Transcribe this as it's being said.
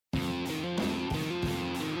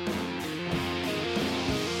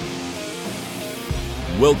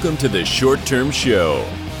Welcome to the Short Term Show,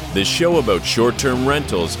 the show about short-term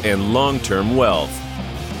rentals and long-term wealth,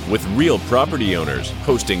 with real property owners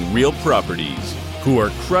hosting real properties who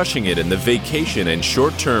are crushing it in the vacation and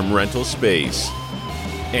short-term rental space.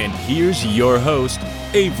 And here's your host,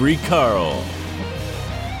 Avery Carl.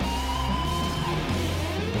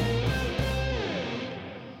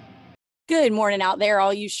 Good morning out there,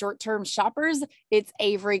 all you short-term shoppers. It's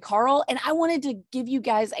Avery Carl, and I wanted to give you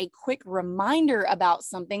guys a quick reminder about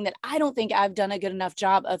something that I don't think I've done a good enough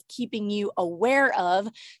job of keeping you aware of.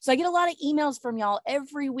 So I get a lot of emails from y'all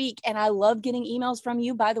every week, and I love getting emails from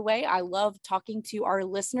you. By the way, I love talking to our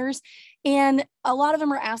listeners, and a lot of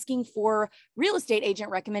them are asking for real estate agent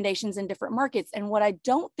recommendations in different markets. And what I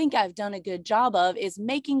don't think I've done a good job of is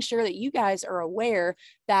making sure that you guys are aware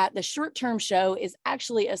that the Short Term Show is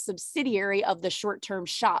actually a subsidiary of the Short Term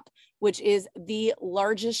Shop, which is the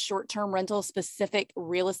largest short-term rental specific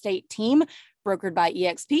real estate team brokered by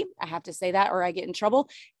eXp. I have to say that or I get in trouble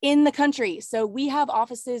in the country. So we have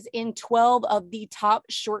offices in 12 of the top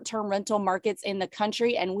short-term rental markets in the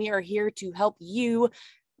country, and we are here to help you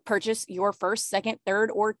purchase your first, second, third,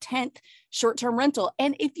 or 10th short-term rental.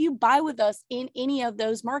 And if you buy with us in any of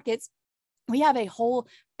those markets, we have a whole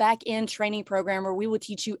back-end training program where we will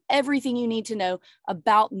teach you everything you need to know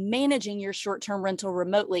about managing your short-term rental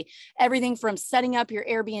remotely. Everything from setting up your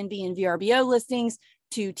Airbnb and VRBO listings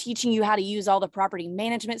to teaching you how to use all the property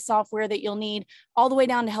management software that you'll need, all the way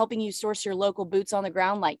down to helping you source your local boots on the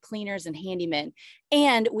ground like cleaners and handymen.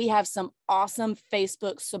 And we have some awesome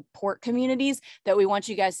Facebook support communities that we want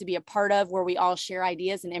you guys to be a part of, where we all share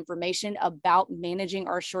ideas and information about managing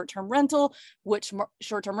our short-term rental, which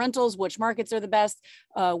short-term rentals, which markets are the best,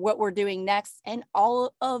 what we're doing next, and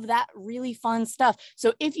all of that really fun stuff.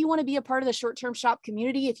 So if you want to be a part of the Short-Term Shop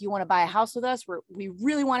community, if you want to buy a house with us, we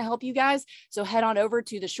really want to help you guys. So head on over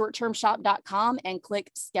to theshorttermshop.com and click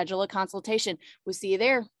schedule a consultation. We'll see you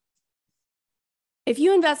there. If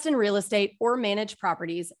you invest in real estate or manage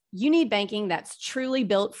properties, you need banking that's truly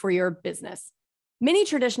built for your business. Many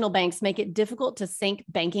traditional banks make it difficult to sync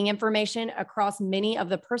banking information across many of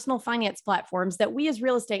the personal finance platforms that we as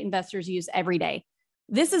real estate investors use every day.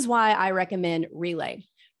 This is why I recommend Relay.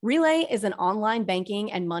 Relay is an online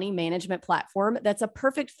banking and money management platform that's a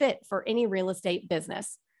perfect fit for any real estate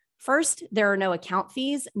business. First, there are no account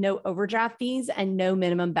fees, no overdraft fees, and no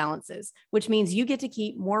minimum balances, which means you get to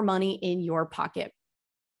keep more money in your pocket.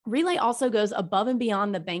 Relay also goes above and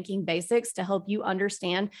beyond the banking basics to help you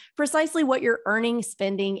understand precisely what you're earning,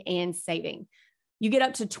 spending, and saving. You get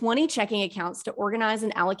up to 20 checking accounts to organize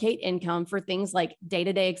and allocate income for things like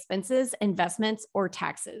day-to-day expenses, investments, or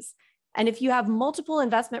taxes. And if you have multiple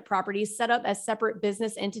investment properties set up as separate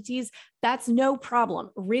business entities, that's no problem.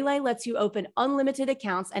 Relay lets you open unlimited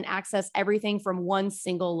accounts and access everything from one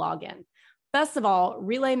single login. Best of all,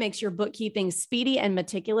 Relay makes your bookkeeping speedy and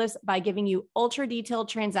meticulous by giving you ultra-detailed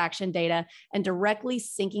transaction data and directly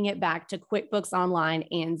syncing it back to QuickBooks Online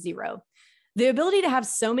and Xero. The ability to have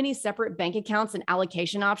so many separate bank accounts and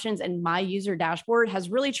allocation options in my user dashboard has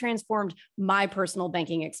really transformed my personal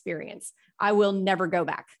banking experience. I will never go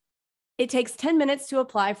back. It takes 10 minutes to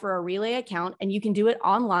apply for a Relay account, and you can do it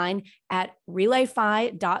online at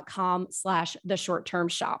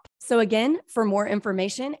relayfi.com/theshorttermshop. So again, for more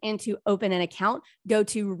information and to open an account, go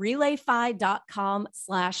to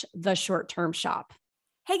relayfi.com/theshorttermshop.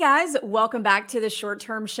 Hey guys, welcome back to the Short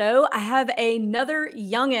Term Show. I have another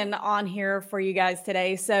youngin on here for you guys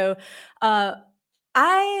today. So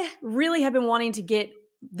I really have been wanting to get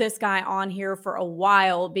this guy on here for a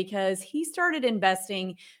while because he started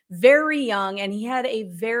investing very young and he had a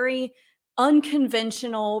very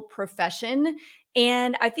unconventional profession.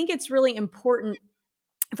 And I think it's really important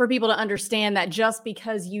for people to understand that just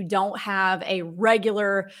because you don't have a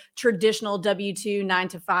regular traditional W-2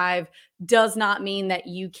 9-to-5 does not mean that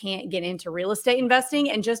you can't get into real estate investing.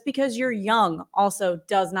 And just because you're young also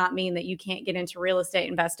does not mean that you can't get into real estate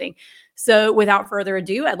investing. So without further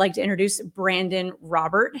ado, I'd like to introduce Brandon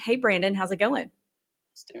Robert. Hey, Brandon, how's it going?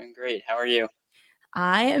 It's doing great. How are you?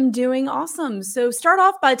 I am doing awesome. So start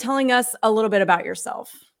off by telling us a little bit about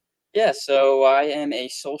yourself. Yeah, so I am a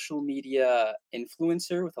social media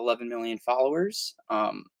influencer with 11 million followers,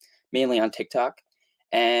 mainly on TikTok.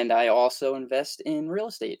 And I also invest in real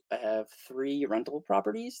estate. I have 3 rental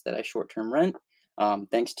properties that I short-term rent,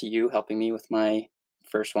 thanks to you helping me with my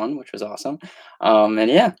first one, which was awesome. And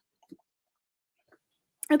yeah.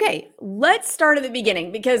 Okay, let's start at the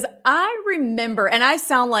beginning because I remember, and I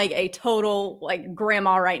sound like a total like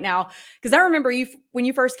grandma right now, because I remember you when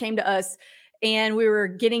you first came to us and we were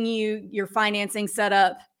getting you your financing set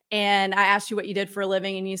up, and I asked you what you did for a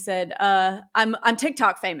living, and you said, I'm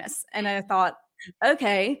TikTok famous. And I thought,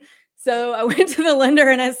 okay. So I went to the lender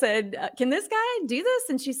and I said, can this guy do this?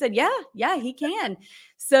 And she said, yeah, he can.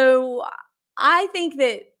 So I think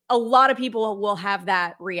that a lot of people will have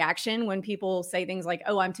that reaction when people say things like,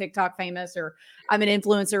 oh, I'm TikTok famous or I'm an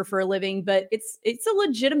influencer for a living, but it's a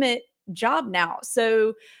legitimate job now.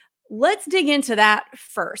 So let's dig into that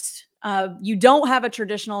first. You don't have a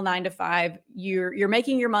traditional 9 to 5. You're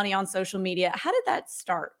making your money on social media. How did that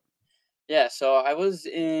start? Yeah, so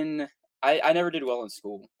I never did well in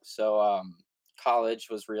school. So college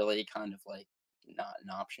was really kind of like not an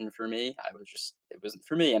option for me. It wasn't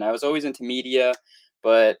for me. And I was always into media,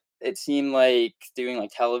 but it seemed like doing like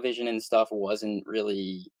television and stuff wasn't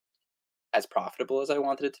really as profitable as I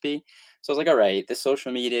wanted it to be. So I was like, all right, this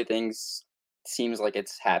social media things seems like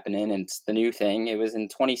it's happening and it's the new thing. It was in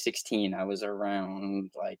 2016. I was around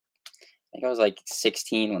like I think I was like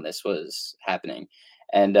 16 when this was happening.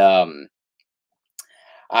 And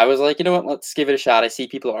I was like, you know what, let's give it a shot. I see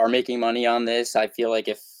people are making money on this. I feel like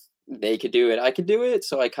if they could do it, I could do it.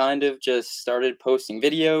 So I kind of just started posting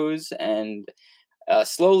videos and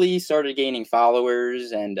slowly started gaining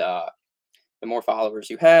followers. And the more followers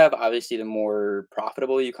you have, obviously, the more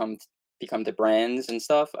profitable you become to brands and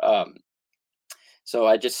stuff. So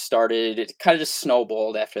I just started, it kind of just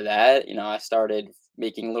snowballed after that. You know, I started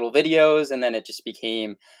making little videos and then it just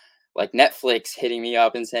became like Netflix hitting me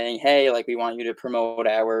up and saying, "Hey, like we want you to promote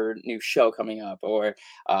our new show coming up," or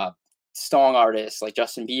song artists like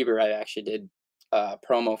Justin Bieber. I actually did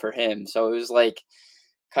promo for him, so it was like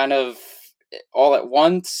kind of all at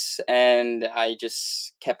once, and I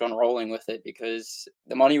just kept on rolling with it because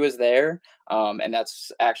the money was there, and that's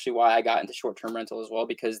actually why I got into short-term rental as well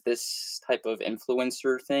because this type of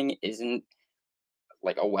influencer thing isn't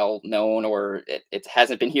like a well known or it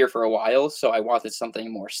hasn't been here for a while. So I wanted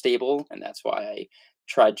something more stable. And that's why I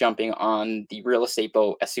tried jumping on the real estate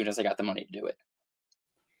boat as soon as I got the money to do it.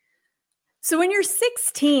 So when you're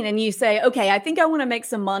 16 and you say, okay, I think I want to make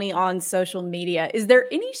some money on social media, is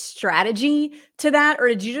there any strategy to that? Or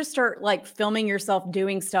did you just start like filming yourself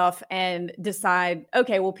doing stuff and decide,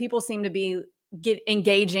 okay, well, people seem to be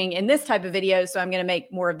engaging in this type of video, so I'm going to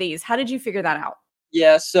make more of these. How did you figure that out?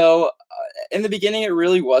 Yeah, so in the beginning, it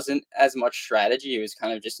really wasn't as much strategy. It was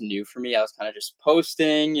kind of just new for me. I was kind of just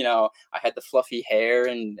posting, you know, I had the fluffy hair,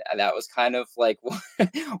 and that was kind of like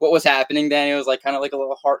what was happening then. It was like kind of like a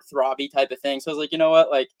little heart throbby type of thing. So I was like, you know what?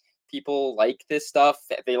 Like, people like this stuff.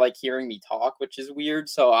 They like hearing me talk, which is weird.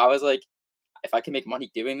 So I was like, if I can make money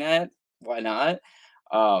doing that, why not?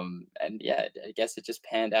 And yeah, I guess it just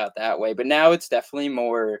panned out that way. But now it's definitely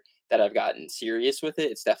more that I've gotten serious with it.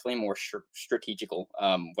 It's definitely more strategical.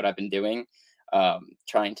 What I've been doing,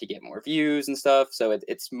 trying to get more views and stuff. So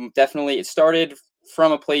definitely it started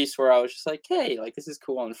from a place where I was just like, hey, like this is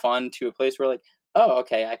cool and fun, to a place where like, oh,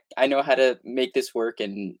 okay, I know how to make this work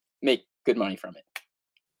and make good money from it.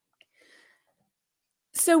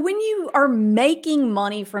 So when you are making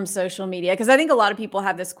money from social media, because I think a lot of people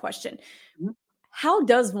have this question, Mhm. how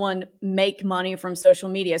does one make money from social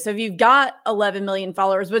media? So if you've got 11 million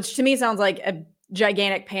followers, which to me sounds like a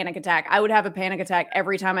gigantic panic attack. I would have a panic attack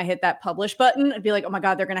every time I hit that publish button. I'd be like, oh my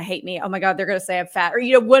God, they're going to hate me. Oh my God, they're going to say I'm fat,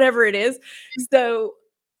 or, whatever it is. So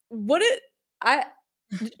what it, I,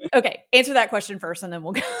 okay, answer that question first and then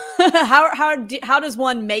we'll go. How does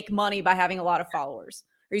one make money by having a lot of followers?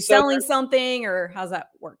 Are you So selling something or how's that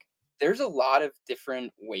work? there's a lot of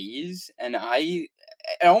different ways, and it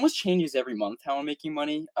almost changes every month how I'm making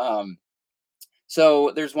money.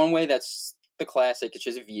 So there's one way that's the classic. It's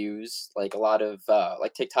just views. Like a lot of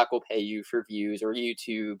like TikTok will pay you for views, or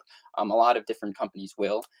YouTube. A lot of different companies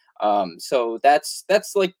will. So that's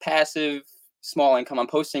like passive small income. I'm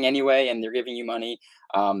posting anyway, and they're giving you money.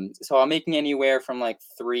 So I'm making anywhere from like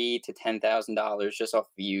 $3,000 to $10,000 just off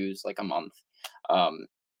views, like a month. Um,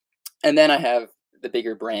 and then I have the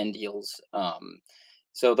bigger brand deals.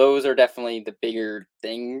 So those are definitely the bigger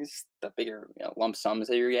things, the bigger lump sums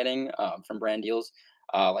that you're getting from brand deals,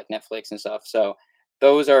 like Netflix and stuff. So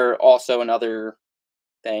those are also another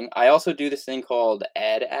thing. I also do this thing called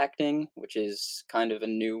ad acting, which is kind of a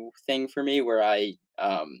new thing for me, where I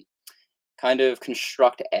kind of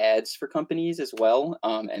construct ads for companies as well.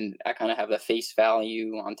 And I kind of have the face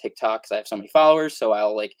value on TikTok because I have so many followers. So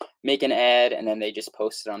I'll like make an ad and then they just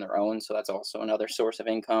post it on their own. So that's also another source of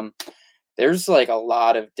income. There's like a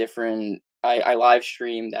lot of different. I live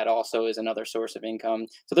stream, that also is another source of income.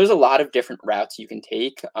 So there's a lot of different routes you can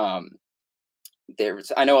take. I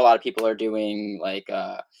know a lot of people are doing like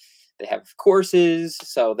they have courses,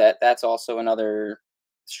 so that's also another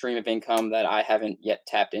stream of income that I haven't yet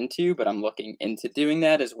tapped into, but I'm looking into doing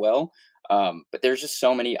that as well. But there's just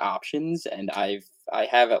so many options, and I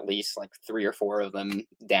have at least like 3 or 4 of them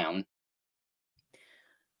down.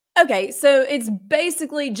 Okay, so it's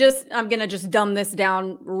basically just I'm gonna just dumb this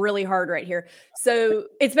down really hard right here. So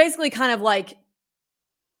it's basically kind of like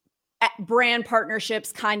brand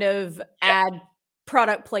partnerships, kind of Yeah. ad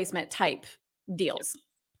product placement type deals.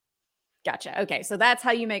 Gotcha. Okay, so that's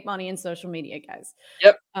how you make money in social media, guys.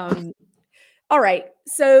 Yep. Um, all right.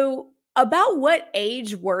 So about what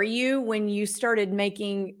age were you when you started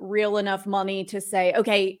making real enough money to say,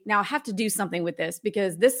 okay, now I have to do something with this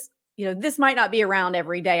because this, this might not be around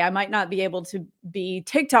every day. I might not be able to be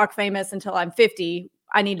TikTok famous until I'm 50.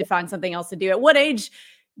 I need to find something else to do. At what age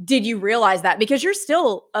did you realize that? Because you're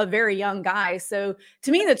still a very young guy. So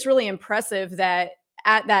to me, that's really impressive that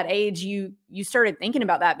at that age you started thinking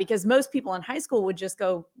about that, because most people in high school would just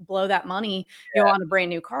go blow that money, on a brand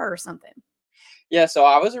new car or something. Yeah, so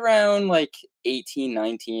I was around like 18,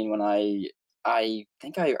 19 when I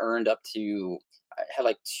think I earned up to I had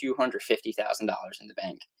like $250,000 in the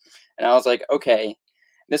bank. And I was like, okay,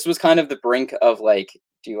 this was kind of the brink of like,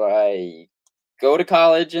 do I go to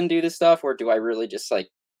college and do this stuff, or do I really just like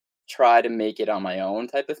try to make it on my own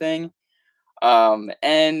type of thing?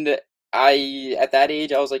 And at that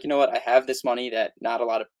age, I was like, you know what? I have this money that not a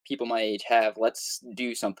lot of people my age have. Let's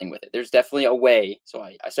do something with it. There's definitely a way. So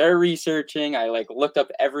I started researching. I like looked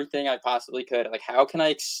up everything I possibly could. Like, how can I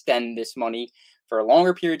extend this money for a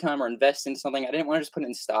longer period of time or invest in something? I didn't want to just put it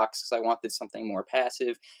in stocks because I wanted something more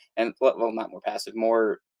passive and well, not more passive,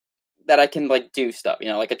 more that I can like do stuff,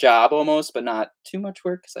 like a job almost, but not too much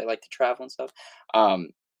work because I like to travel and stuff. Um,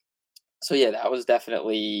 so yeah, that was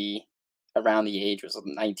definitely around the age was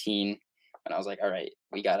 19, and I was like, all right,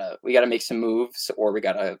 we gotta make some moves or we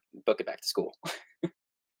gotta book it back to school.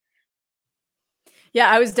 Yeah,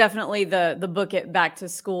 I was definitely the book it back to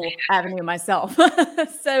school avenue myself.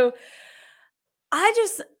 So I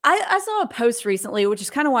saw a post recently, which is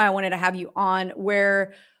kind of why I wanted to have you on,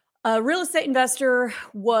 where a real estate investor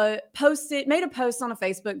made a post on a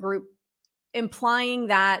Facebook group implying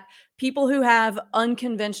that people who have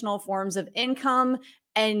unconventional forms of income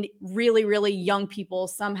and really, really young people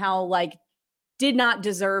somehow like did not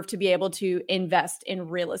deserve to be able to invest in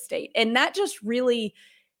real estate. And that just really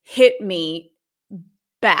hit me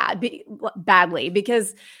badly,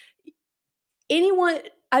 because anyone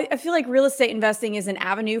I feel like real estate investing is an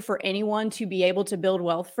avenue for anyone to be able to build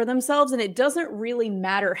wealth for themselves. And it doesn't really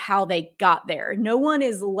matter how they got there. No one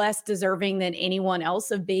is less deserving than anyone else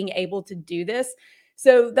of being able to do this.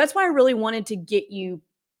 So that's why I really wanted to get you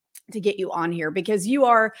on here, because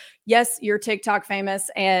yes, you're TikTok famous,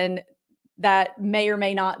 and that may or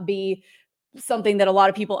may not be something that a lot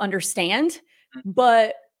of people understand,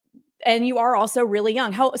 and you are also really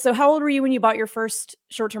young. How old were you when you bought your first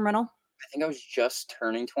short-term rental? I think I was just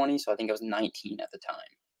turning 20, so I think I was 19 at the time.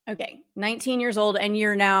 Okay, 19 years old, and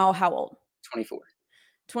you're now how old? 24.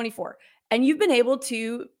 24. And you've been able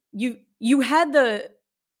to you had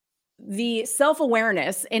the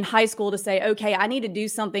self-awareness in high school to say, okay, I need to do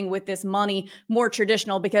something with this money more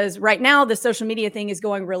traditional, because right now the social media thing is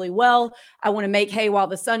going really well. I want to make hay while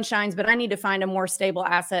the sun shines, but I need to find a more stable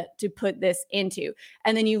asset to put this into.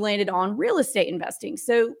 And then you landed on real estate investing.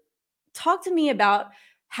 So talk to me about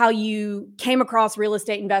how you came across real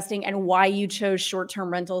estate investing and why you chose short-term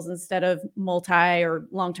rentals instead of multi or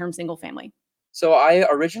long-term single family. So I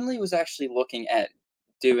originally was actually looking at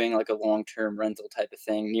doing like a long-term rental type of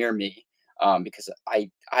thing near me, because I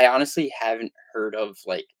honestly haven't heard of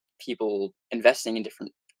like people investing in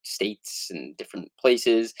different states and different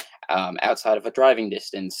places outside of a driving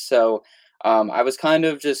distance. So I was kind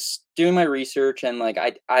of just doing my research, and like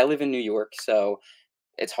I live in New York, so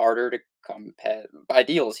it's harder to buy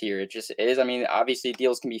deals here. It just is. I mean, obviously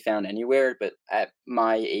deals can be found anywhere, but at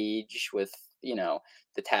my age with,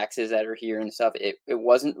 the taxes that are here and stuff, it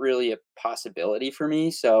wasn't really a possibility for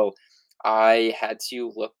me. So I had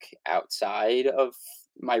to look outside of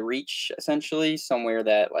my reach, essentially, somewhere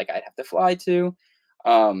that like I'd have to fly to.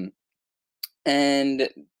 Um, and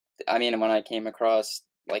I mean, when I came across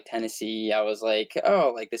like Tennessee, I was like,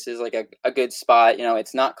 oh, like this is like a good spot.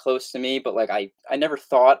 It's not close to me, but like I never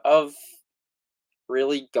thought of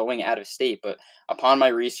really going out of state. But upon my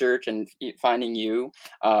research and finding you,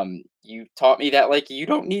 you taught me that like you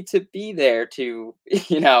don't need to be there to,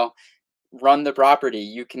 run the property.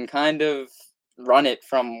 You can kind of run it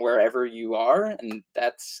from wherever you are. And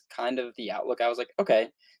that's kind of the outlook. I was like, okay,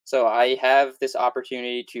 so I have this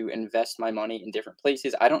opportunity to invest my money in different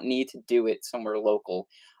places. I don't need to do it somewhere local.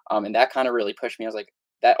 And that kind of really pushed me. I was like,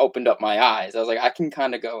 that opened up my eyes. I was like, I can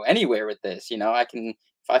kind of go anywhere with this. I can,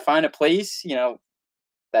 if I find a place,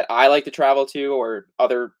 that I like to travel to, or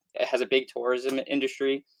it has a big tourism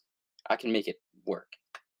industry, I can make it work.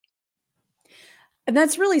 And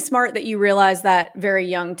that's really smart that you realize that very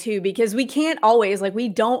young too, because we can't always, like, we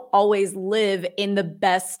don't always live in the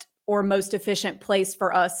best or most efficient place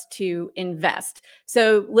for us to invest.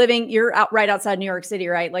 So you're out right outside New York City,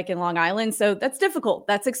 right? Like in Long Island. So that's difficult.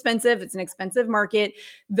 That's expensive. It's an expensive market.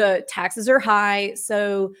 The taxes are high.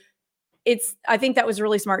 So I think that was a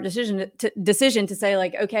really smart decision to say,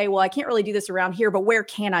 like, okay, well, I can't really do this around here, but where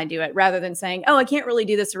can I do it? Rather than saying, oh, I can't really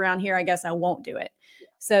do this around here, I guess I won't do it.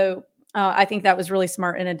 So I think that was really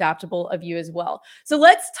smart and adaptable of you as well. So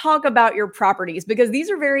let's talk about your properties, because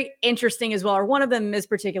these are very interesting as well, or one of them is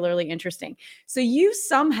particularly interesting. So you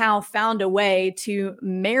somehow found a way to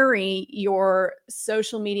marry your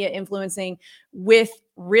social media influencing with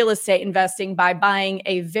real estate investing by buying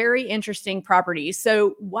a very interesting property.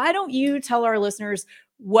 So why don't you tell our listeners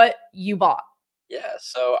what you bought? Yeah,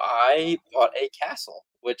 so I bought a castle,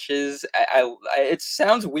 which is it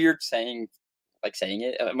sounds weird saying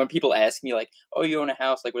it when people ask me like, "Oh, you own a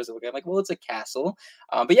house? Like, what does it look like?" I'm like, "Well, it's a castle."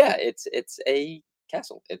 But yeah, it's a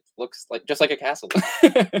castle. It looks like just like a castle.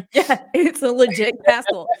 Yeah, it's a legit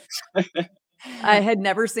castle. I had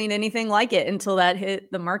never seen anything like it until that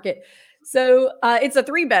hit the market. So it's a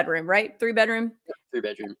 3-bedroom, right? 3-bedroom.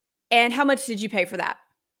 3-bedroom. And how much did you pay for that?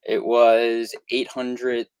 It was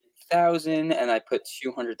 800,000, and I put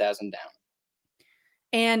 200,000 down.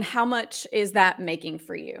 And how much is that making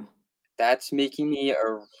for you? That's making me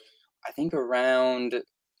I think around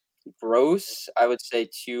gross, I would say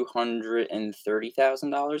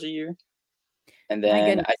 $230,000 a year, and My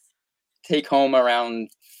then goodness. I take home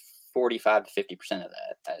around 45 to 50% of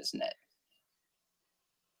that as net.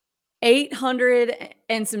 800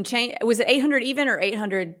 and some change. Was it 800 even or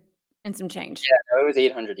 800 and some change? Yeah, no, it was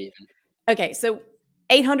 800 even. Okay, so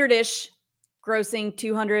 800-ish, grossing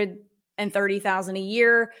 230,000 a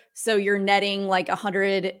year. So you're netting like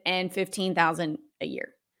 115,000 a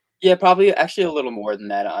year. Yeah, probably actually a little more than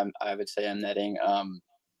that. I would say I'm netting.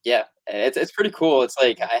 Yeah, it's pretty cool. It's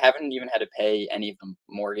like I haven't even had to pay any of the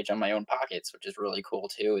mortgage on my own pockets, which is really cool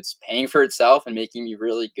too. It's paying for itself and making me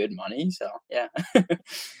really good money. So yeah.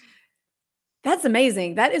 That's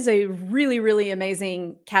amazing. That is a really, really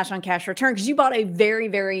amazing cash on cash return, because you bought a very,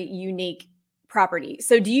 very unique property.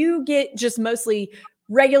 So do you get just mostly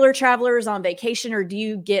regular travelers on vacation, or do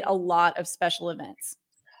you get a lot of special events?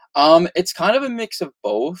 It's kind of a mix of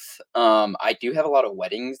both. I do have a lot of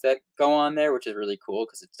weddings that go on there, which is really cool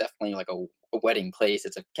because it's definitely like a wedding place.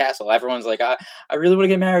 It's a castle. Everyone's like, I really want to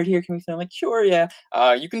get married here. Can we film? I'm like, sure, yeah.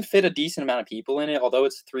 You can fit a decent amount of people in it. Although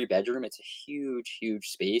it's a 3-bedroom, it's a huge, huge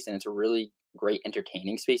space, and it's a really great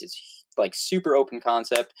entertaining space. It's like super open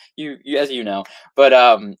concept. You as you know, but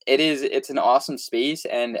it's an awesome space,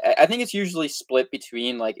 and I think it's usually split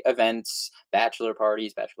between like events, bachelor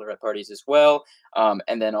parties, bachelorette parties as well.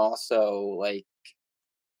 And then also like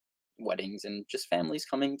weddings and just families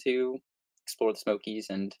coming to explore the Smokies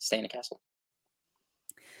and stay in a castle.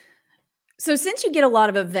 So since you get a lot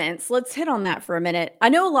of events, let's hit on that for a minute. I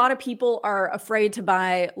know a lot of people are afraid to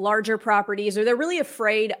buy larger properties, or they're really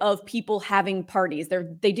afraid of people having parties.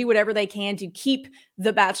 They do whatever they can to keep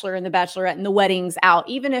the bachelor and the bachelorette and the weddings out,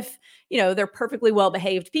 even if, they're perfectly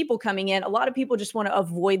well-behaved people coming in. A lot of people just want to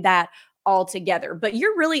avoid that altogether. But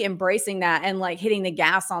you're really embracing that and like hitting the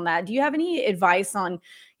gas on that. Do you have any advice on,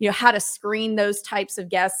 how to screen those types of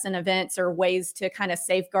guests and events, or ways to kind of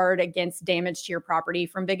safeguard against damage to your property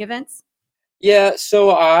from big events? Yeah,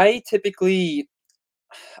 so I typically,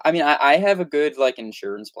 I have a good like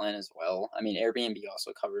insurance plan as well. I mean, Airbnb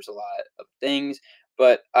also covers a lot of things,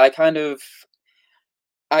 but I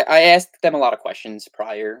asked them a lot of questions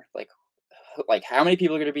prior, like how many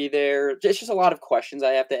people are going to be there. It's just a lot of questions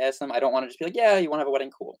I have to ask them. I don't want to just be like, yeah, you want to have a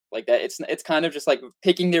wedding, cool, like that. It's kind of just like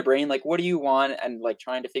picking their brain, like what do you want, and like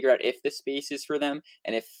trying to figure out if the space is for them,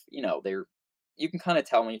 and if they're, you can kind of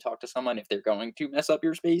tell when you talk to someone if they're going to mess up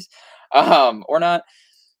your space or not.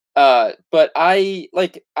 But I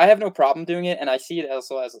have no problem doing it, and I see it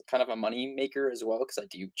also as kind of a money maker as well, because I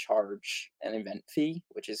do charge an event fee,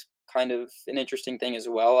 which is kind of an interesting thing as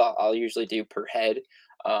well. I'll usually do per head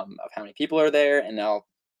of how many people are there, and I'll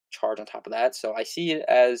charge on top of that. So I see it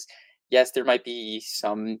as, yes, there might be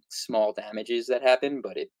some small damages that happen,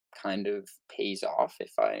 but it kind of pays off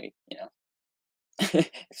if I,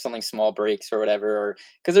 if something small breaks or whatever, or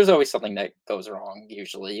because there's always something that goes wrong,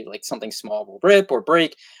 usually like something small will rip or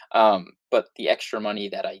break, but the extra money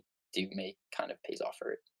that I do make kind of pays off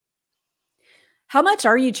for it. How much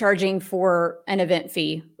are you charging for an event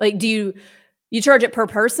fee? Like, do you charge it per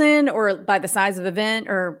person or by the size of event,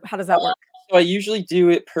 or how does that work? So I usually do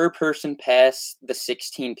it per person past the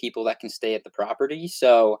 16 people that can stay at the property.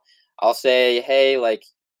 So I'll say, hey, like,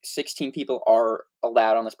 16 people are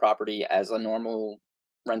allowed on this property as a normal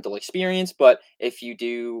rental experience. But if you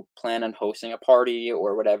do plan on hosting a party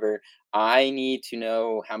or whatever, I need to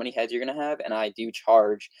know how many heads you're going to have, and I do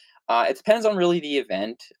charge. It depends on really the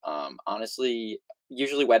event. Honestly,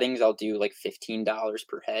 usually weddings, I'll do like $15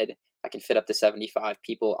 per head. I can fit up to 75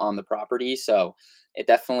 people on the property, so it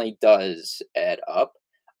definitely does add up.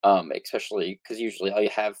 Especially because usually I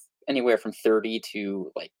have anywhere from 30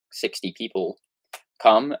 to like 60 people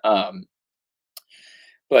come.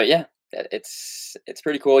 But yeah, it's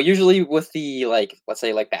pretty cool. Usually with the, like, let's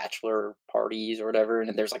say like bachelor parties or whatever,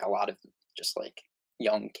 and there's like a lot of just like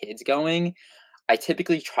young kids going, I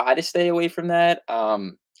typically try to stay away from that.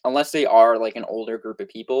 Unless they are like an older group of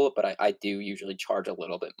people, but I do usually charge a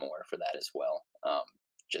little bit more for that as well.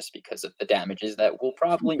 Just because of the damages that will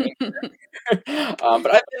probably incur.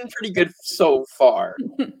 But I've been pretty good so far.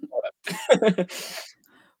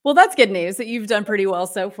 Well, that's good news that you've done pretty well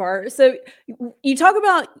so far. So you talk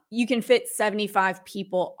about you can fit 75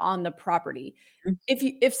 people on the property.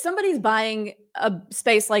 If somebody's buying a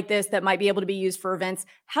space like this that might be able to be used for events,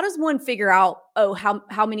 how does one figure out, oh,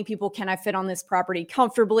 how many people can I fit on this property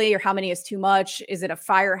comfortably, or how many is too much? Is it a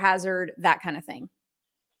fire hazard? That kind of thing.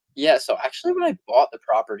 Yeah, so actually when I bought the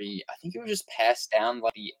property, I think it was just passed down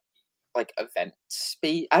like the event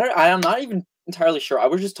space. I'm not even entirely sure. I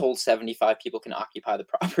was just told 75 people can occupy the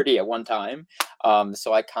property at one time.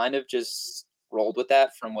 So I kind of just rolled with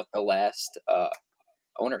that from what the last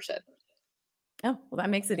owner said. Oh, well, that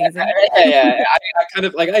makes it easy. Yeah. I kind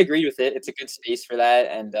of like, I agreed with it. It's a good space for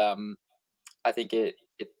that, and I think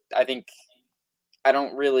I think I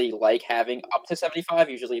don't really like having up to 75.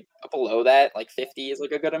 Usually below that, like 50 is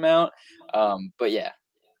like a good amount. But yeah.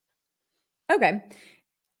 Okay.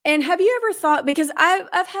 And have you ever thought, because I've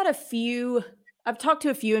talked to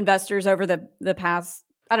a few investors over the past,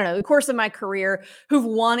 I don't know, the course of my career, who've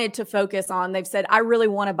wanted to focus on, they've said, I really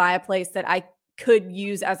want to buy a place that I could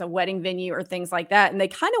use as a wedding venue or things like that. And they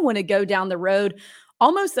kind of want to go down the road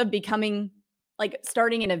almost of becoming, like,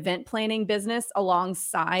 starting an event planning business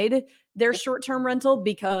alongside their short-term rental,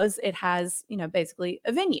 because it has, basically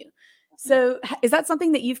a venue. So is that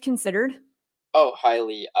something that you've considered? Oh,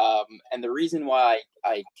 highly. And the reason why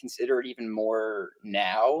I consider it even more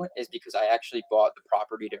now is because I actually bought the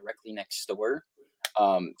property directly next door.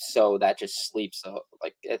 So that just sleeps,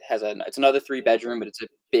 like, it's another 3-bedroom, but it's a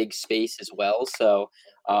big space as well. So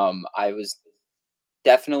I was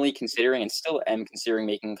definitely considering, and still am considering,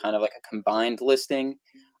 making kind of like a combined listing,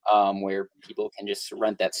 where people can just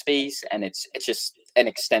rent that space, and it's just an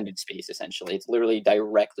extended space essentially. It's literally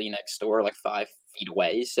directly next door, like 5 feet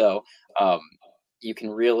away. So you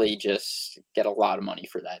can really just get a lot of money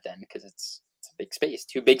for that then, because it's a big space,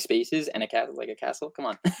 2 big spaces, and a castle, like a castle. Come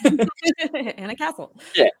on. And a castle.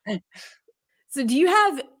 Yeah. So do you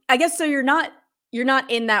have, I guess, so you're not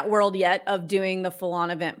in that world yet of doing the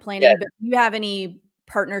full-on event planning, Yeah. but do you have any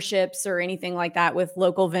partnerships or anything like that with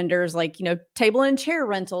local vendors, like, table and chair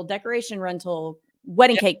rental, decoration rental,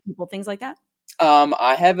 wedding cake people, things like that?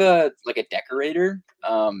 I have a decorator.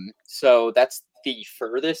 So that's the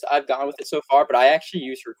furthest I've gone with it so far, but I actually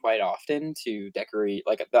use her quite often to decorate.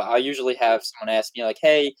 Like, I usually have someone ask me like,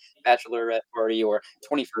 "Hey, bachelorette party or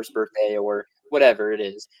 21st birthday or whatever it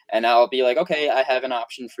is," and I'll be like, "Okay, I have an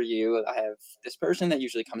option for you. I have this person that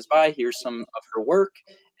usually comes by. Here's some of her work,"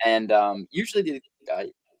 and usually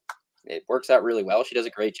it works out really well. She does a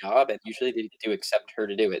great job, and usually they do accept her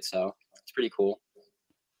to do it. So it's pretty cool.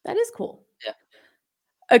 That is cool. Yeah.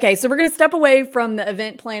 Okay, so we're going to step away from the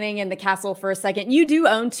event planning and the castle for a second. You do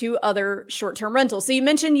own 2 other short-term rentals. So you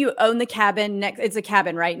mentioned you own the cabin it's a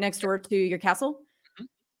cabin, right, next door to your castle? Mhm.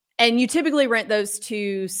 And you typically rent those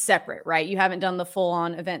 2 separate, right? You haven't done the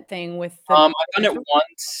full-on event thing with I've done it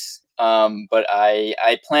once, but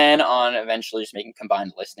I plan on eventually just making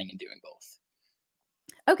combined listing and doing both.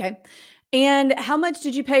 Okay. And how much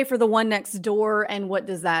did you pay for the one next door, and what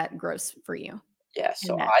does that gross for you? Yeah,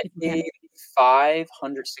 so that, I if you can. paid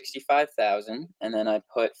 565,000, and then I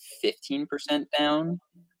put 15% down,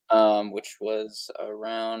 which was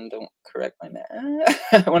around, don't correct my math,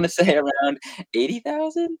 I want to say around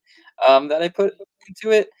 80,000, that I put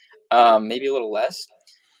into it, maybe a little less.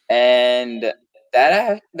 And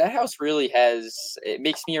that house really it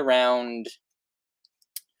makes me around,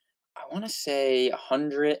 I want to say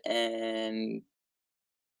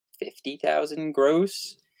 150,000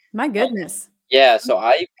 gross. My goodness. Yeah, so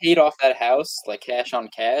I paid off that house, like, cash on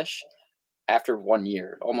cash after 1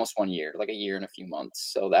 year, almost 1 year, like a year and a few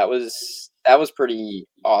months. So that was pretty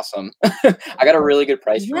awesome. I got a really good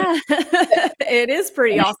price for it. Yeah, it is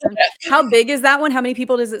pretty awesome. How big is that one? How many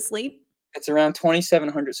people does it sleep? It's around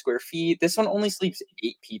 2,700 square feet. This one only sleeps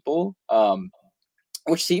 8 people,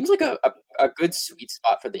 which seems like a good sweet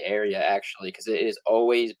spot for the area actually, because it is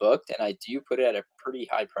always booked, and I do put it at a pretty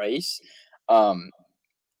high price. Um,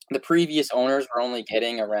 the previous owners were only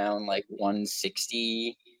getting around like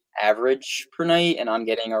 160 average per night, and I'm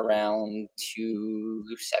getting around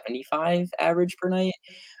 275 average per night.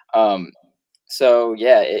 Um, so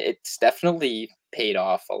yeah, it's definitely paid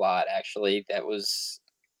off a lot actually. It was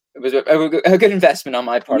a good investment on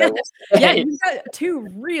my part, I Yeah, will yeah, say. you got two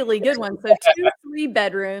really good ones. So two 3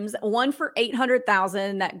 bedrooms, one for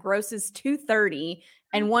 800,000 that grosses 230,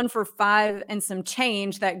 and one for 5 and some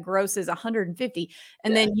change that grosses 150.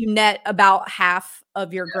 And Yeah, then you net about half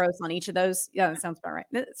of your gross on each of those. Yeah, that sounds about right.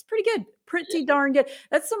 That's pretty good. yeah, Pretty darn good.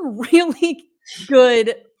 That's some really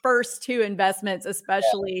good first two investments, yeah.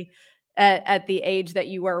 especially at the age that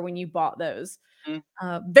you were when you bought those. Mhm.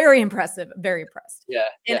 Very impressive. Very impressed. Yeah,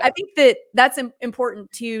 And yeah. I think that that's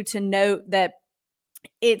important too, to note that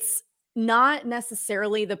it's not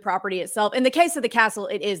necessarily the property itself. In the case of the castle,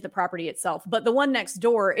 it is the property itself, but the one next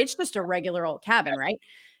door, it's just a regular old cabin, right?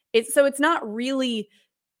 It's not really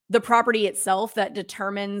the property itself that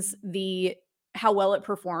determines the how well it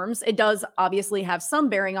performs. It does obviously have some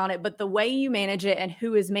bearing on it, but the way you manage it and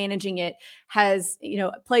who is managing it has,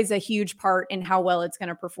 plays a huge part in how well it's going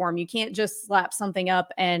to perform. You can't just slap something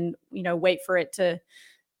up and, wait for it to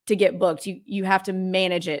get booked. You have to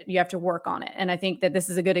manage it. You have to work on it. And I think that this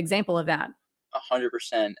is a good example of that.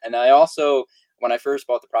 100%. And I also, when I first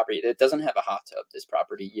bought the property, it doesn't have a hot tub, this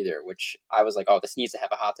property either, which I was like, oh, this needs to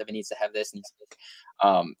have a hot tub. It needs to have this. Needs to.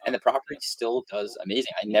 And the property still does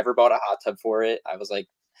amazing. I never bought a hot tub for it. I was like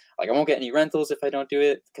I won't get any rentals if I don't do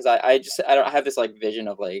it, because I have this like vision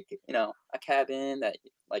of like, a cabin that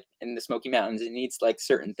like in the Smoky Mountains, it needs like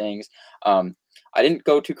certain things. I didn't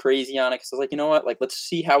go too crazy on it because I was like, you know what, like let's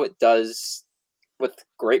see how it does with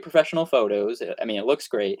great professional photos. I mean, it looks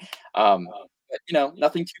great. But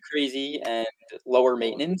nothing too crazy and lower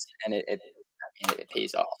maintenance, and I mean, it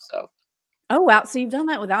pays off. So Oh, wow. So you've done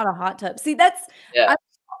that without a hot tub. See, that's yeah, I,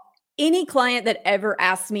 any client that ever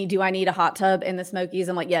asks me, do I need a hot tub in the Smokies?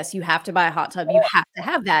 I'm like, yes, you have to buy a hot tub. You have to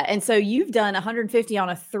have that. And so you've done 150 on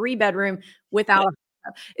a 3 bedroom without yeah. a hot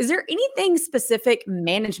tub. Is there anything specific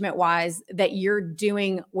management wise that you're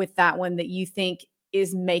doing with that one that you think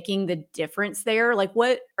is making the difference there? Like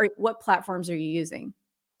what platforms are you using?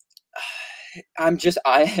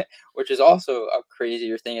 Which is also a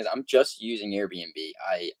crazier thing, is I'm just using Airbnb.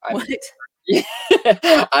 I'm What? Yeah,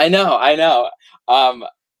 I know. Um,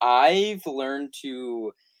 I've learned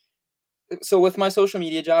to. So with my social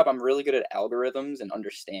media job, I'm really good at algorithms and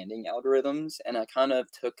understanding algorithms, and I kind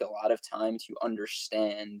of took a lot of time to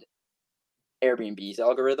understand Airbnb's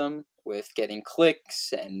algorithm with getting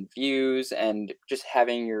clicks and views and just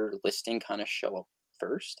having your listing kind of show up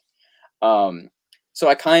first. Um, so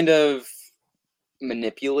I kind of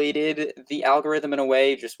manipulated the algorithm in a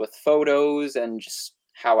way, just with photos and just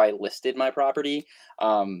how I listed my property.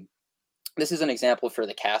 Um, this is an example for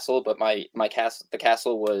the castle, but the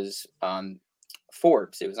castle was on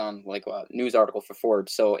Forbes. It was on like a news article for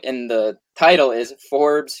Forbes. So in the title is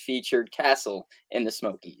Forbes featured castle in the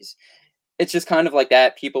Smokies. It's just kind of like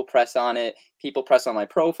that. People press on it. People press on my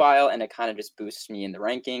profile, and it kind of just boosts me in the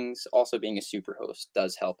rankings. Also, being a super host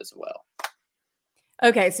does help as well.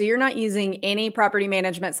 Okay, so you're not using any property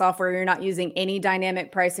management software. You're not using any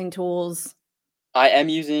dynamic pricing tools. I am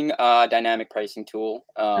using a dynamic pricing tool,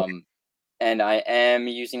 and I am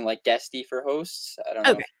using like Guesty for hosts. I don't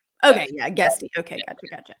know. Okay. Okay. Yeah. Guesty. Okay. Yeah.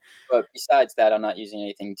 Gotcha. But besides that, I'm not using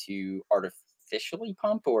anything to artificially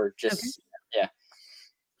pump or just yeah.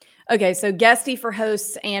 Okay. So Guesty for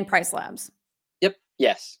hosts and Price Labs. Yep.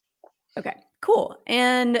 Yes. Okay. Cool.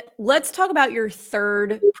 And let's talk about your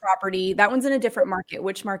third property. That one's in a different market.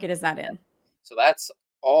 Which market is that in? So that's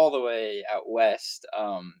all the way out west.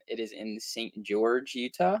 It is in St. George,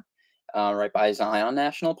 Utah, right by Zion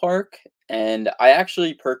National Park. And I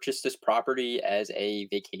actually purchased this property as a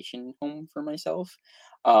vacation home for myself.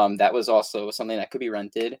 That was also something that could be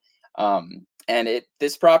rented. And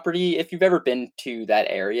this property, if you've ever been to that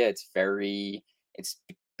area, it's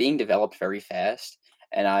being developed very fast.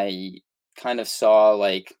 And I kind of saw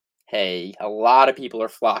like, hey, a lot of people are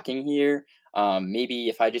flocking here. Maybe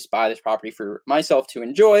if I just buy this property for myself to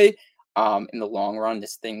enjoy, in the long run,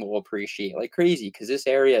 this thing will appreciate like crazy, because this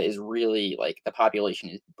area is really like the population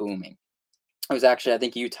is booming. I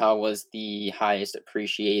think Utah was the highest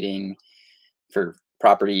appreciating for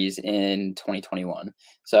properties in 2021.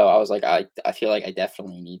 So I was like, I feel like I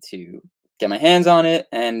definitely need to get my hands on it,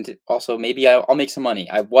 and also maybe I'll make some money.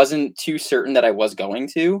 I wasn't too certain that I was going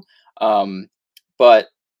to, but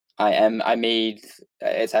I made,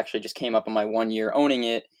 it's actually just came up on my 1 year owning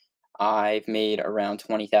it. I've made around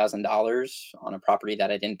 $20,000 on a property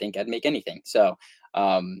that I didn't think I'd make anything. So,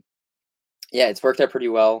 um, yeah, it's worked out pretty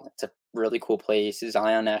well. It's a really cool place.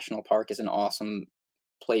 Zion National Park is an awesome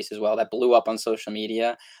place as well that blew up on social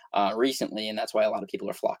media recently, and that's why a lot of people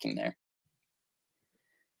are flocking there.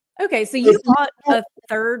 Okay, so you bought a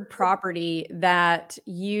third property that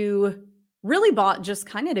you really bought just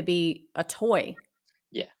kind of to be a toy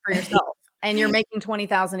Yeah. for yourself, and you're making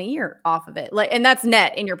 20,000 a year off of it. Like, and that's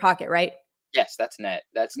net in your pocket, right? Yes, that's net.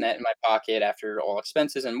 That's net in my pocket after all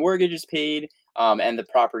expenses and mortgage is paid. And the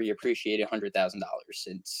property appreciated $100,000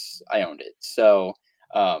 since I owned it. So,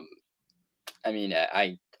 um, I mean,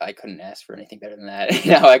 I couldn't ask for anything better than that.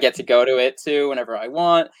 I get to go to it too whenever I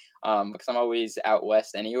want, because I'm always out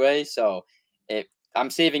west anyway. So it I'm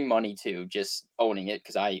saving money too, just owning it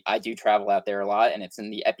because I do travel out there a lot, and it's in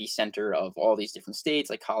the epicenter of all these different states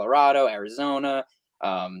like Colorado, Arizona,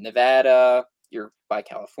 Nevada. You're by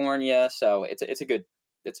California, so it's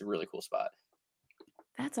a really cool spot.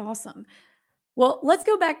 That's awesome. Well, let's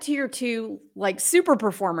go back to your two like super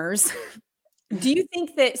performers. Do you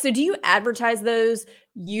think that so do you advertise those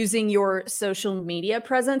using your social media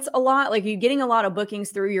presence a lot? Like, are you getting a lot of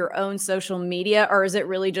bookings through your own social media, or is it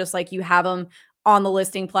really just like you have them on the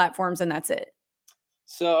listing platforms and that's it?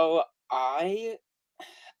 So I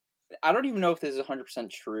don't even know if this is 100%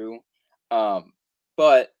 true, um,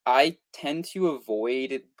 but I tend to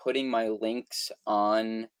avoid putting my links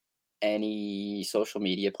on any social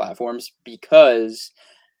media platforms because,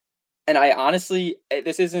 and I honestly,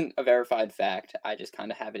 this isn't a verified fact. I just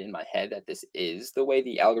kind of have it in my head that this is the way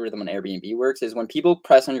the algorithm on Airbnb works. Is when people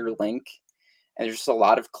press on your link and there's just a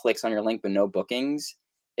lot of clicks on your link but no bookings,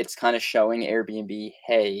 it's kind of showing Airbnb,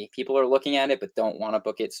 hey, people are looking at it but don't want to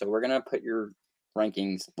book it, so we're gonna put your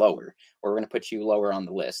rankings lower, or we're gonna put you lower on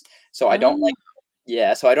the list. So I don't Oh, like,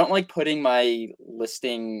 yeah, so I don't like putting my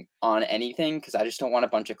listing on anything because I just don't want a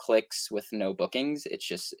bunch of clicks with no bookings. It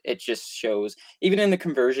just shows, even in the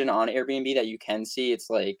conversion on Airbnb that you can see, it's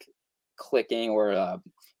like clicking or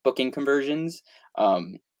booking conversions.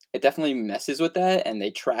 Um, it definitely messes with that, and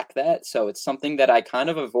they track that. So it's something that I kind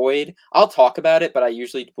of avoid. I'll talk about it, but I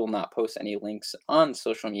usually will not post any links on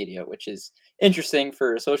social media, which is interesting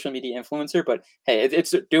for a social media influencer. But hey,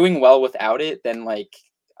 it's doing well without it. Then like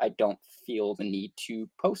I don't feel the need to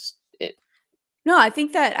post it. no, I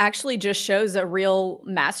think that actually just shows a real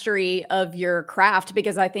mastery of your craft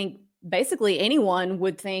because I think basically anyone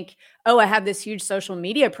would think, oh, I have this huge social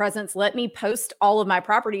media presence. Let me post all of my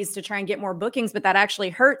properties to try and get more bookings. But that actually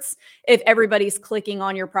hurts if everybody's clicking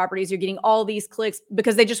on your properties. You're getting all these clicks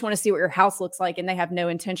because they just want to see what your house looks like and they have no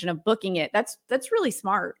intention of booking it. That's really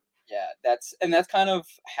smart. Yeah, that's kind of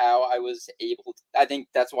how I was able to, I think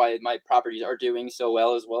that's why my properties are doing so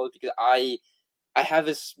well as well, because I have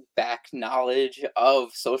this back knowledge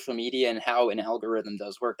of social media and how an algorithm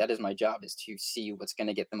does work. That is my job, is to see what's going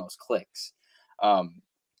to get the most clicks. Um,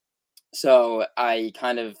 so I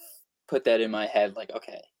kind of put that in my head, like,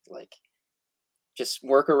 okay, like just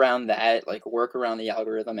work around that, like work around the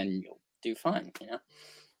algorithm, and you'll do fine.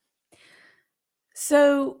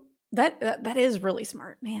 So that is really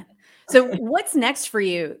smart, man. So what's next for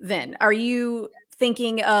you then? Are you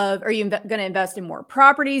thinking of are you going to invest in more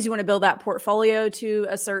properties? You want to build that portfolio to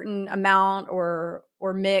a certain amount or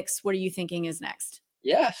mix? What are you thinking is next?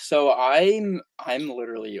 Yeah, so I'm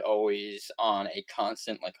literally always on a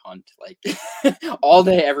constant like hunt, like all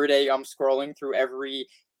day, every day. I'm scrolling through every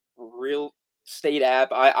real estate app.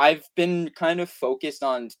 I've been kind of focused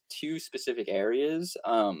on two specific areas,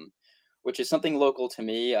 which is something local to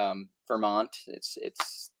me, Vermont.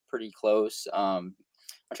 It's pretty close. I'm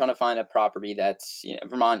trying to find a property that's,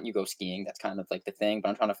 Vermont. You go skiing, that's kind of like the thing. But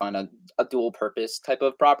I'm trying to find a dual purpose type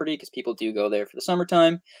of property because people do go there for the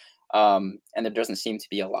summertime. And there doesn't seem to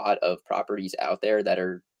be a lot of properties out there that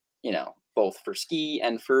are, both for ski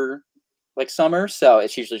and for like summer. So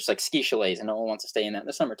it's usually just like ski chalets, and no one wants to stay in that in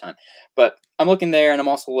the summertime. But I'm looking there, and I'm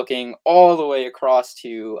also looking all the way across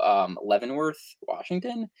to Leavenworth,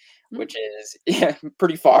 Washington, Mm. which is yeah,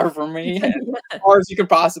 pretty far from me, as far as you could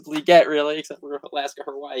possibly get, really, except for Alaska,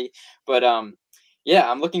 Hawaii. But yeah,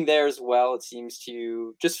 I'm looking there as well. It seems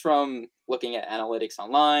to, just from looking at analytics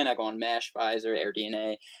online, I go on Mashvisor,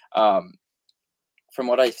 AirDNA. Um, from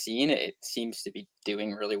what I've seen, it seems to be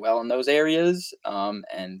doing really well in those areas.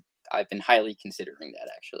 And I've been highly considering that,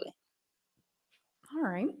 actually. All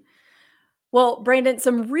right. Well, Brandon,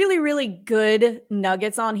 some really, really good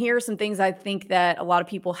nuggets on here. Some things I think that a lot of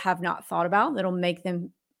people have not thought about that'll make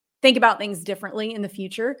them think about things differently in the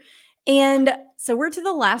future. And so we're to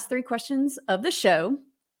the last three questions of the show.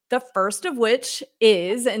 The first of which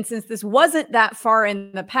is, and since this wasn't that far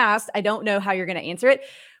in the past, I don't know how you're going to answer it.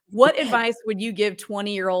 What advice would you give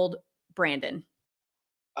 20-year-old Brandon?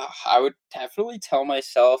 I would definitely tell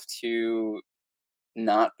myself to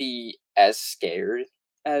not be as scared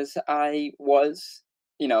as I was,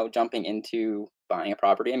 jumping into buying a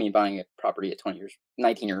property. I mean, buying a property at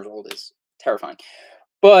 19 years old is terrifying.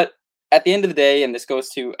 But at the end of the day, and this goes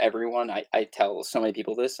to everyone, I tell so many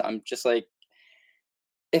people this, I'm just like,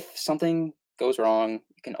 if something goes wrong,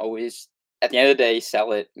 you can always, at the end of the day,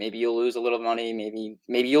 sell it. Maybe you'll lose a little money.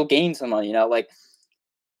 Maybe you'll gain some money. Like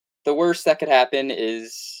the worst that could happen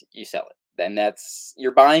is you sell it. Then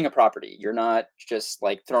you're buying a property. You're not just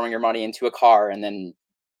like throwing your money into a car and then,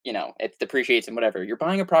 it depreciates and whatever. You're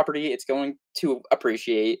buying a property. It's going to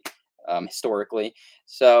appreciate historically.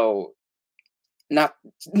 So not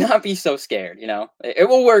be so scared, it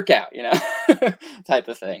will work out, type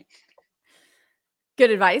of thing. Good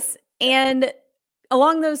advice. And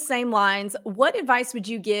along those same lines, what advice would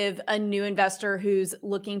you give a new investor who's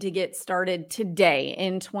looking to get started today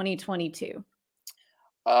in 2022?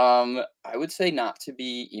 I would say not to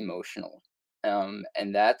be emotional. And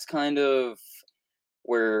that's kind of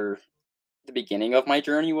where the beginning of my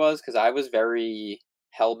journey was, because I was very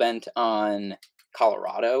hell-bent on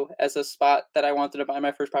Colorado as a spot that I wanted to buy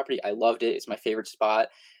my first property. I loved it. It's my favorite spot.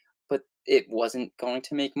 But it wasn't going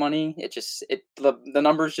to make money. The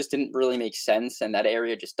numbers just didn't really make sense, and that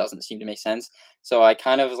area just doesn't seem to make sense. So I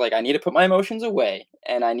kind of was like, I need to put my emotions away,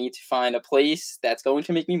 and I need to find a place that's going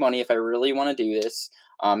to make me money if I really want to do this.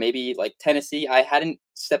 Maybe like Tennessee. I hadn't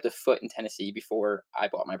stepped a foot in Tennessee before I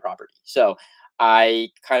bought my property. So I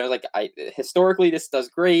kind of like, historically, this does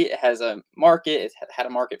great. It has a market. It's had a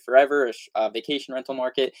market forever, a vacation rental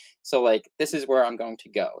market. So like, this is where I'm going to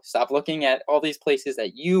go. Stop looking at all these places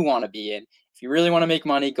that you want to be in. If you really want to make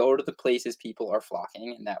money, go to the places people are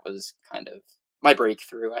flocking. And that was kind of my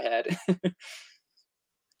breakthrough I had.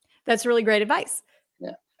 That's really great advice.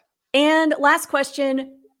 Yeah. And last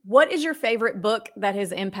question, what is your favorite book that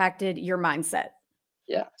has impacted your mindset?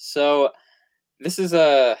 Yeah. So this is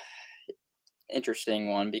a interesting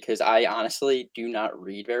one because I honestly do not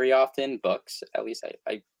read very often books. At least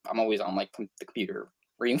I'm always on like the computer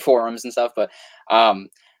reading forums and stuff. But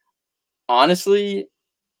honestly,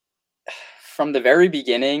 from the very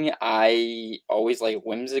beginning, I always like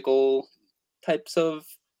whimsical types of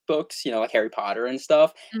books, like Harry Potter and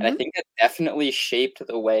stuff. And I think that definitely shaped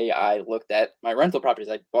the way I looked at my rental properties.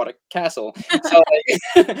 I bought a castle. So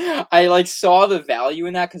like, I like saw the value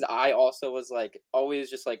in that because I also was like always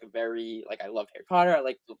just like very like I love Harry Potter. I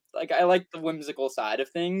like the whimsical side of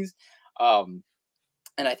things. And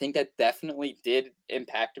I think that definitely did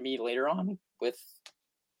impact me later on with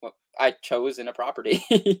what I chose in a property.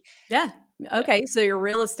 Yeah. Okay. So you're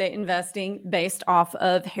real estate investing based off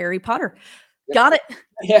of Harry Potter. Got it.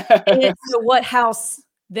 Yeah. And so what house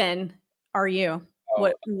then are you? Oh.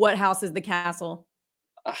 What house is the castle?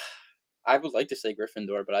 I would like to say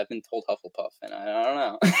Gryffindor, but I've been told Hufflepuff, and I don't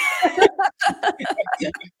know.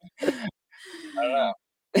 I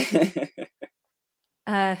don't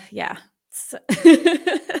know. Yeah.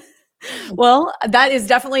 Well, that is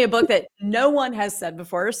definitely a book that no one has said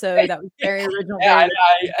before, so that was very original. Yeah,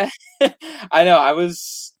 I know. I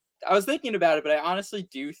was thinking about it, but I honestly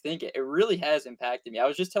do think it really has impacted me. I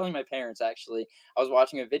was just telling my parents, actually, I was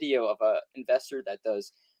watching a video of an investor that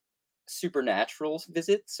does supernatural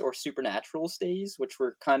visits or supernatural stays, which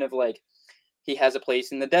were kind of like, he has a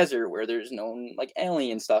place in the desert where there's known like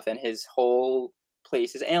alien stuff, and his whole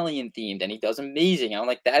place is alien themed, and he does amazing. I'm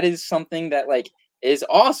like, that is something that like is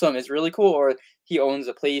awesome. It's really cool. Or he owns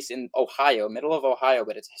a place in Ohio, middle of Ohio,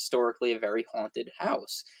 but it's historically a very haunted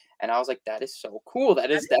house. And I was like, that is so cool.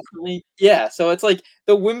 That is definitely, yeah. So it's like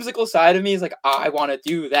the whimsical side of me is like, I want to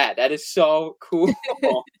do that. That is so cool.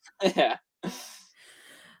 Yeah.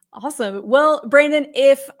 Awesome. Well, Brandon,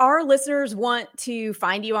 if our listeners want to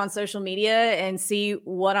find you on social media and see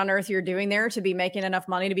what on earth you're doing there to be making enough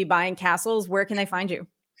money to be buying castles, where can they find you?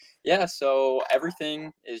 Yeah. So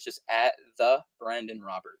everything is just at the Brandon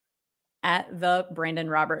Robert. At the Brandon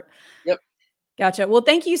Robert. Yep. Gotcha. Well,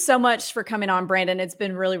 thank you so much for coming on, Brandon. It's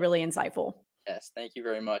been really, really insightful. Yes. Thank you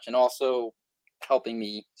very much. And also helping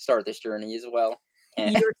me start this journey as well.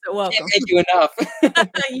 You're so welcome. Can't thank you enough.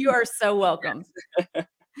 You are so welcome.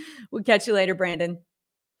 We'll catch you later, Brandon.